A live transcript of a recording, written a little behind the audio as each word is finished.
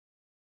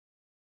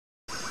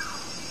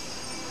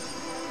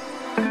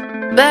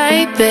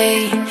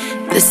Baby,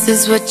 this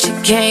is what you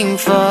came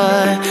for.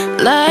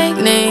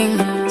 Lightning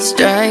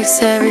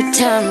strikes every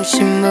time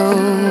she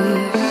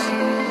moves,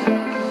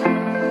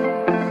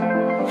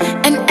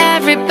 and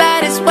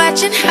everybody's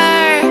watching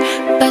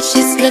her, but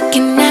she's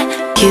looking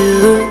at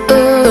you.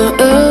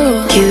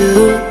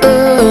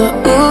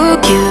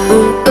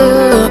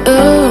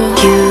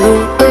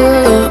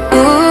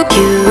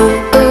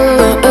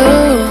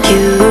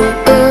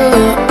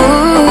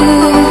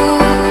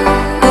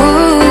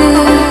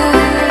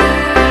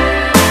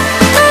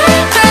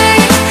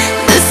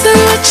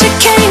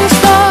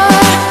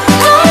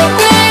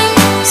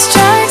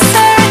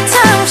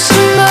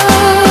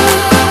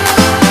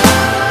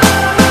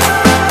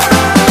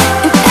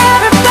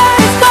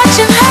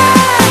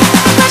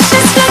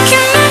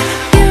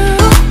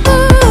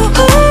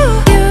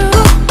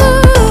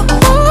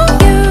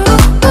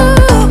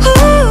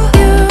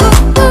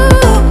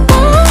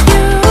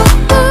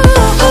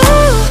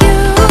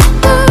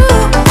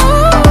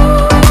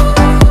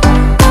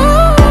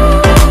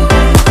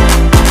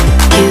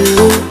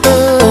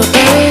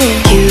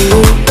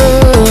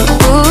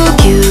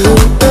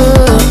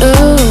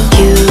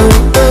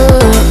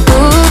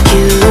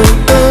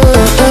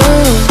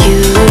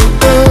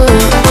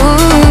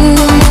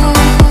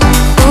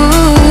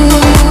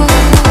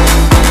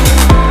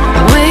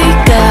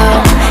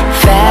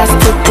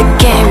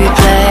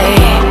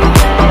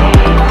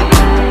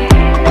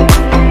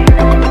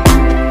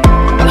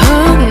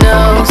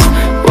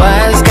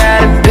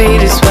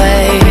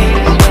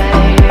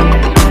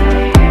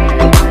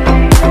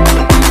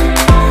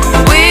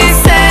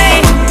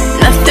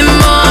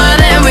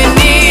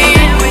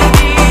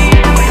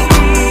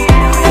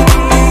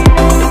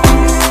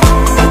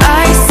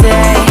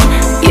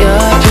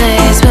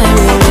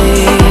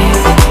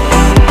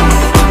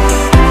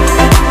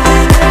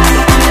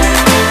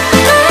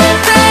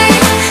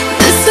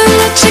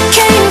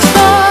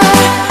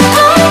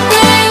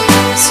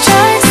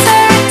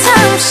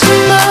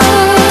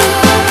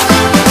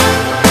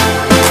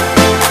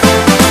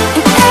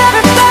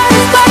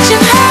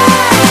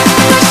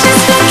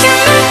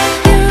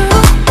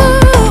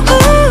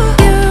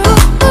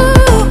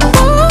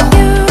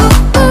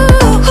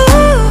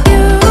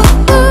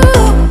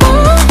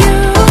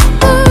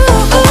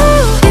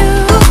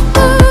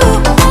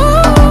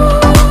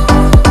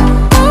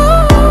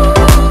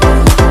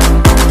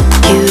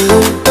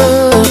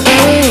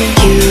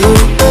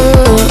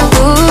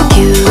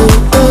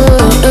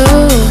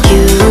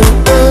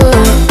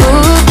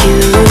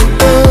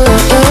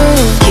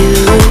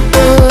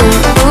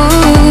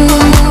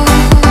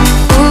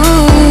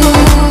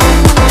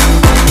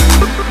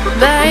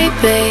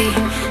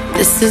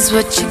 This is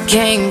what you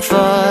came for.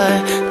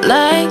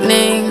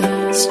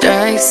 Lightning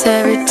strikes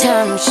every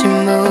time she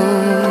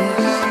moves.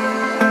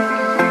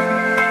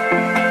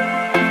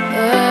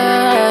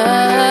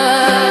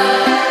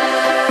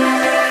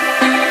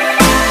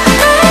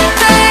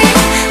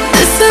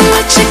 This is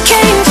what you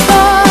came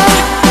for.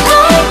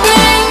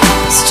 Lightning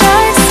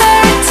strikes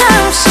every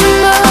time she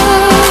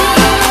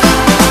moves,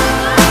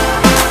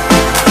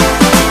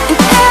 and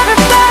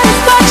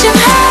everybody's watching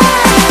her,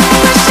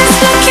 but she's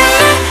looking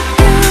at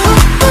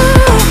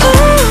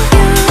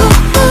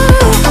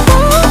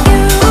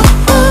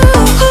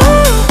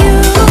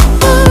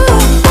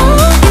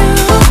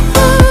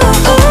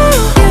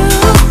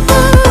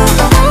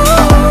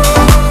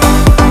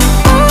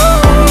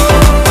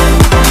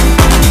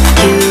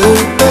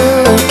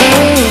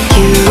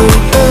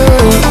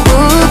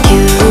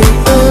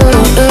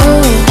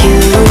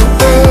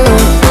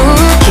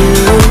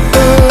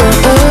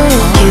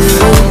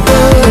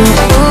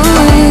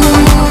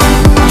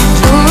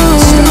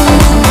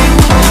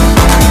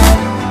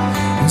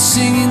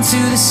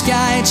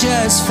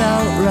just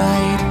felt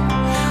right.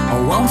 I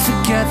won't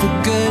forget the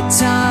good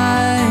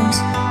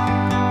times,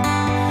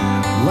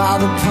 while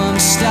the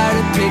punks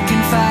started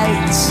picking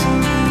fights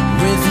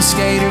with the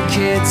skater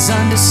kids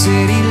under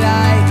city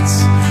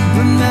lights.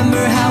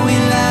 Remember how we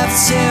laughed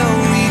till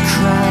we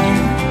cried.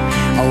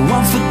 I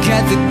won't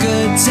forget the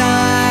good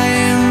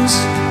times.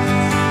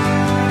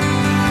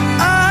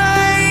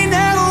 I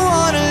never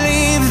wanna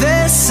leave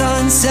this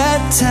sunset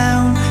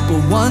town,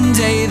 but one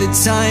day the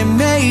time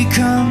may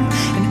come,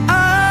 and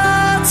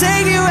I'll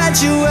take you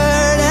at your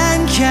word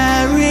and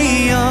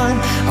carry on.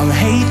 I'll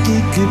hate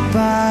the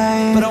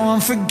goodbye, but I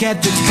won't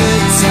forget the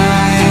good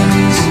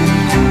times.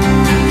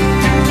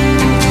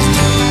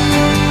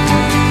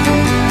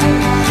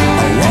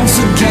 I won't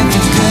forget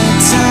the good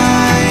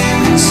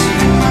times.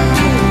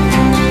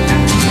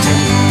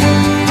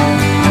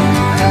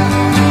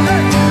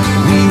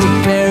 We were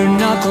bare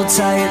knuckle,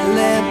 tight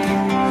lip,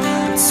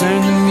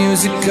 turn the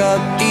music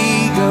up,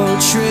 ego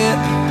trip.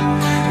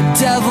 The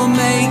devil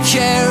may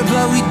care,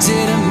 but we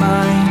didn't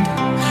mind.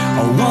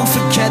 I won't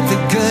forget the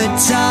good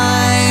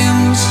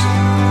times.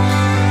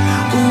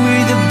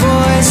 We're the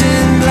boys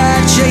in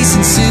black,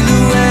 chasing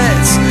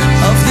silhouettes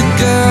of the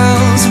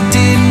girls who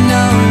didn't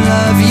know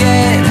love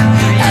yet.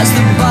 As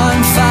the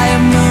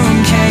bonfire moon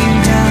came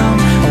down,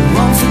 I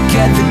won't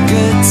forget the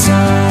good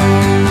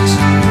times.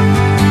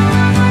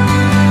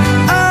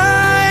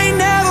 I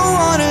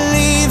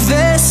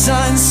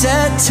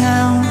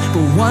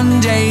one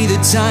day the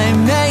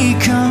time may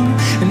come,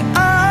 and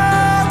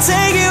I'll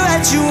take you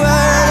at your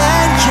word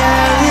and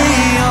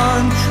carry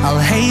on. I'll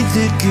hate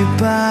the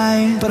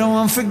goodbye, but I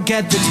won't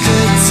forget the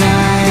good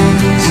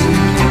times.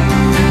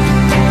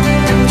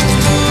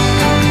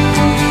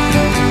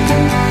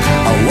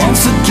 I won't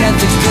forget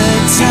the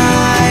good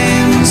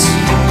times.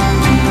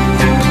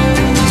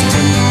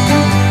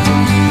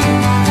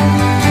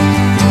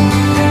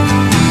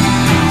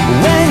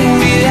 When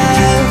we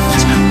left,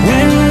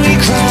 when we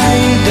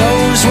cried,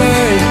 those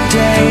were the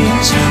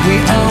days. We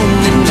owned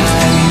the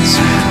nights,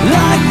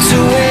 locked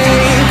away,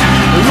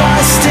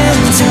 lost in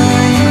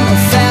time. I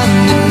found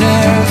the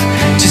nerve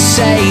to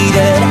say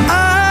that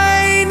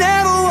I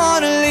never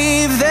wanna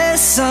leave this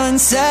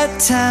sunset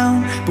town.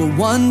 But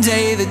one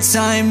day the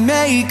time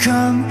may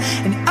come,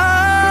 and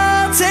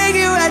I'll take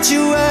you at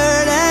your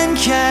word and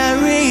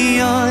carry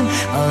on.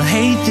 I'll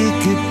hate the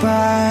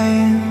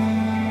goodbye,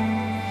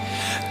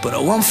 but I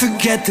won't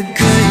forget the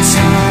good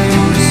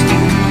times.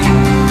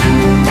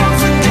 Won't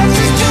forget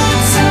the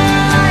good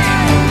times.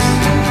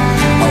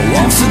 I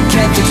won't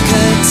forget the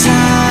good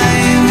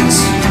times.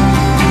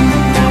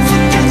 Won't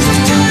forget the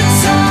good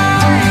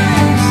times.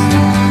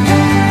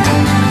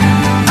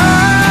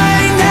 I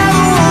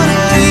never wanna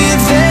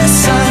leave this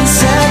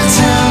sunset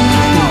town,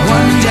 but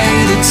one day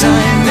the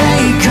time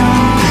may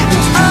come,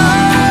 and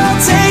I'll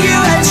take you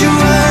at your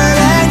word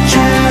and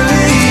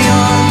carry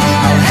on.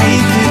 I'll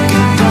hate the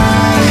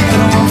goodbye, but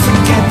I won't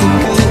forget the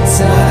good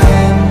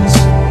times.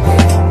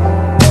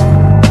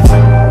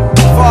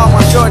 For all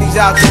my shorties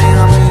out there, you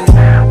know what I mean?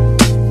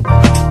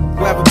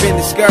 Who ever been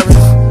discouraged?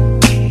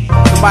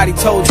 Somebody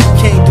told you you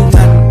can't do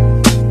nothing.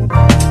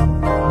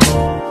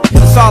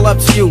 It's all up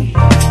to you.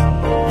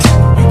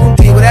 You can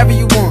be whatever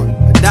you want.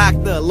 A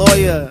doctor, a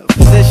lawyer, a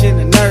physician,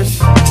 a nurse.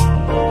 You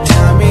know what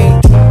I mean?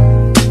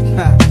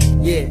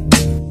 Yeah.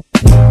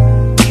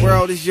 The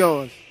world is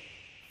yours.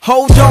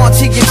 Hold on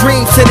to your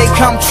dreams till they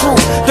come true.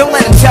 Don't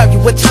let them tell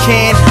you what you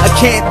can or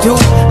can't do.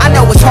 I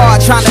know it's hard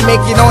trying to make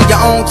it on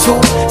your own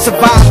too.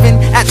 Surviving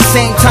at the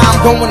same time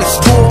going to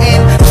school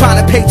and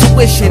trying to pay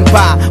tuition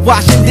by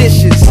washing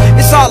dishes.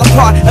 It's all a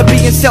part of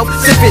being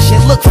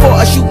self-sufficient. Look for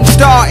a shooting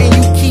star and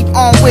you keep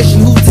on wishing.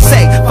 Who's to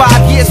say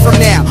 5 years from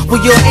now well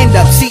you'll end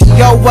up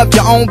CEO of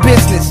your own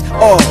business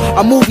or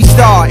a movie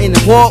star and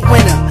award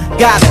winner.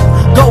 Gotta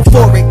go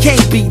for it,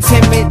 can't be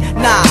timid.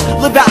 Nah,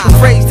 live out the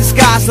phrase, the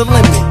sky's the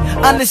limit.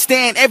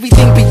 Understand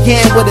everything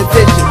began with a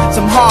vision,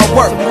 some hard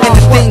work and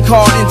a thing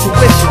called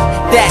intuition.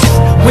 That's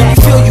when you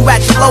feel you at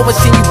your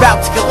lowest and you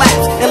about to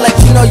collapse, and let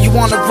you know you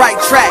on the right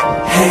track.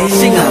 Hey,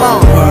 sing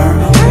along.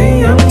 world,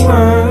 hey young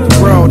world, The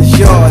world is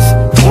yours,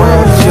 the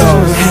world is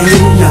yours.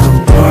 hey young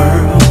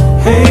world,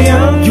 hey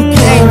young You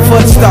can aim for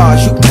the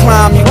stars, you can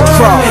climb, you can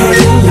crawl. hey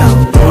young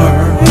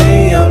world,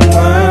 hey young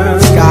world,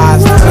 The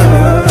sky's the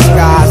limit, the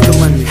sky's the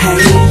limit.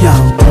 hey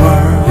young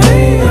world,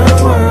 hey young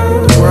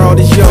world. The world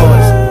is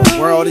yours, the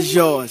world is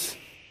yours.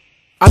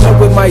 I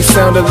know it might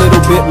sound a little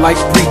bit like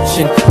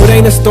preaching, but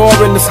ain't a star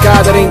in the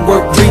sky that ain't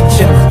worth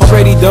reaching.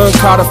 Already done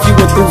caught a few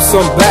and threw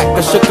some back. I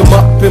shook them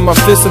up in my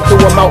fist and threw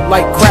them out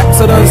like cracks.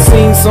 I done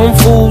seen some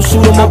fools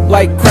shoot them up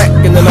like crack,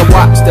 and then I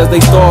watched as they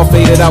star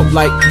faded out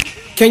like.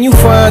 Can you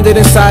find it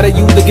inside of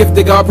you, the gift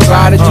that God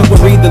provided you? And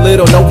read the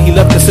little note he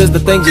left that says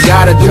the things you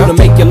gotta do to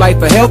make your life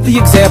a healthy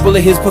example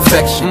of his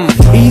perfection.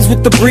 Ease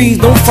with the breeze,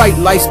 don't fight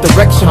life's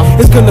direction.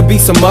 It's gonna be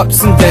some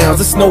ups and downs,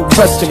 it's no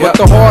question. But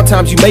the hard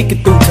times you make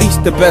it through teach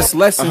the best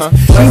lessons.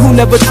 He who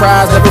never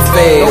tries never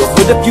fails,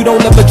 but if you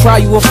don't ever try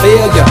you a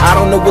failure. I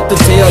don't know what to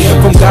tell you.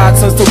 From God's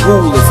sons to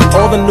rulers and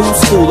all the new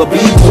school of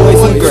B-boys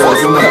and girls.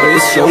 Remember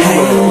it's your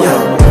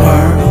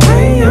world.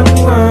 Hey young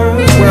world,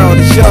 The world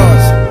is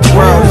yours, the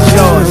world is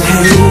yours.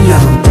 hey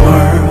young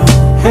world,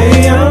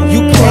 hey young You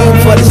can aim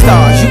for the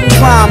stars, you can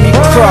climb, you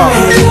can crawl.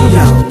 hey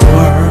young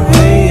world,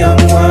 hey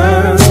young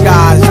world, The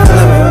sky's the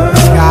limit,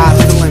 the sky's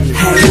the limit.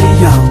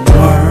 hey young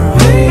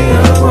world, hey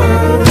young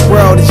world. The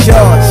world is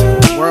yours,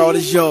 the world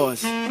is yours.